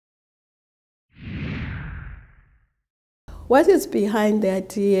What is behind the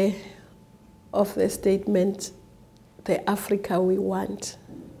idea of the statement, the Africa we want,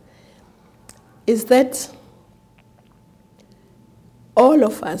 is that all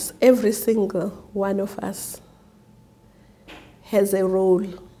of us, every single one of us, has a role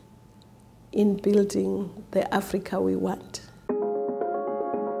in building the Africa we want.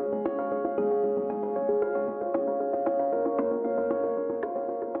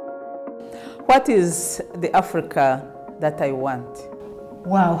 What is the Africa that I want?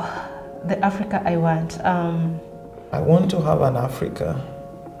 Wow, the Africa I want. I want to have an Africa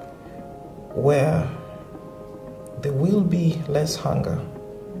where there will be less hunger.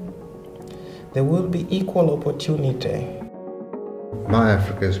 There will be equal opportunity. My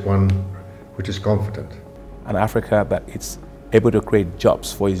Africa is one which is confident. An Africa that is able to create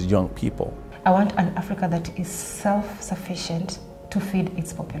jobs for its young people. I want an Africa that is self-sufficient to feed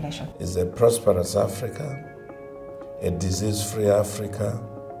its population. It's a prosperous Africa, a disease-free Africa,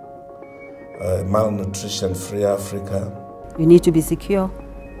 a malnutrition-free Africa. You need to be secure.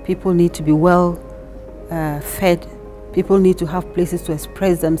 People need to be well fed. People need to have places to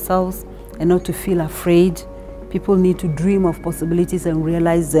express themselves and not to feel afraid. People need to dream of possibilities and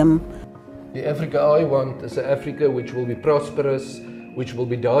realize them. The Africa I want is an Africa which will be prosperous, which will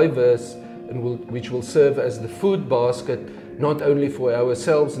be diverse, and which will serve as the food basket, not only for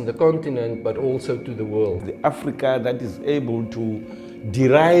ourselves and the continent, but also to the world. The Africa that is able to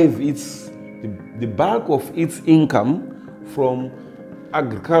derive the bulk of its income from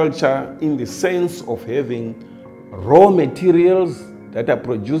agriculture in the sense of having raw materials that are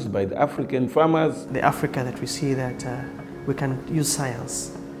produced by the African farmers. The Africa that we see that we can use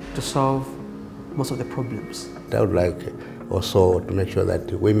science to solve most of the problems. I would like also to make sure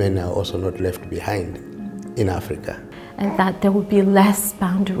that women are also not left behind in Africa. And that there would be less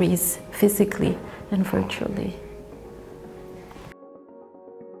boundaries physically and virtually.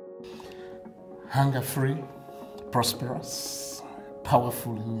 Hunger-free, prosperous,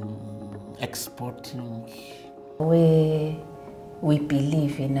 powerful in exporting. Where we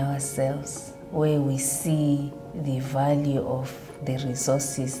believe in ourselves, where we see the value of the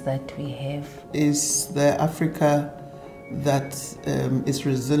resources that we have. Is the Africa that is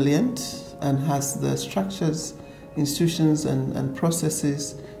resilient and has the structures, institutions and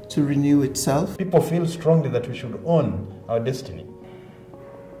processes to renew itself. People feel strongly that we should own our destiny.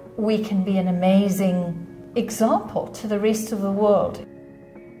 We can be an amazing example to the rest of the world.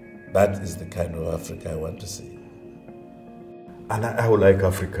 That is the kind of Africa I want to see. And I would like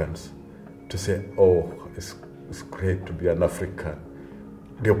Africans to say, oh, it's great to be an African.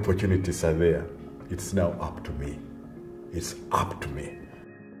 The opportunities are there. It's now up to me. It's up to me.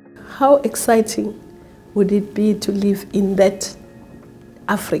 How exciting would it be to live in that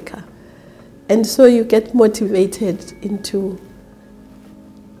Africa? And so you get motivated into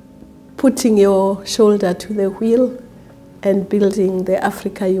putting your shoulder to the wheel and building the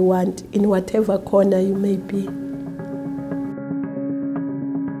Africa you want in whatever corner you may be.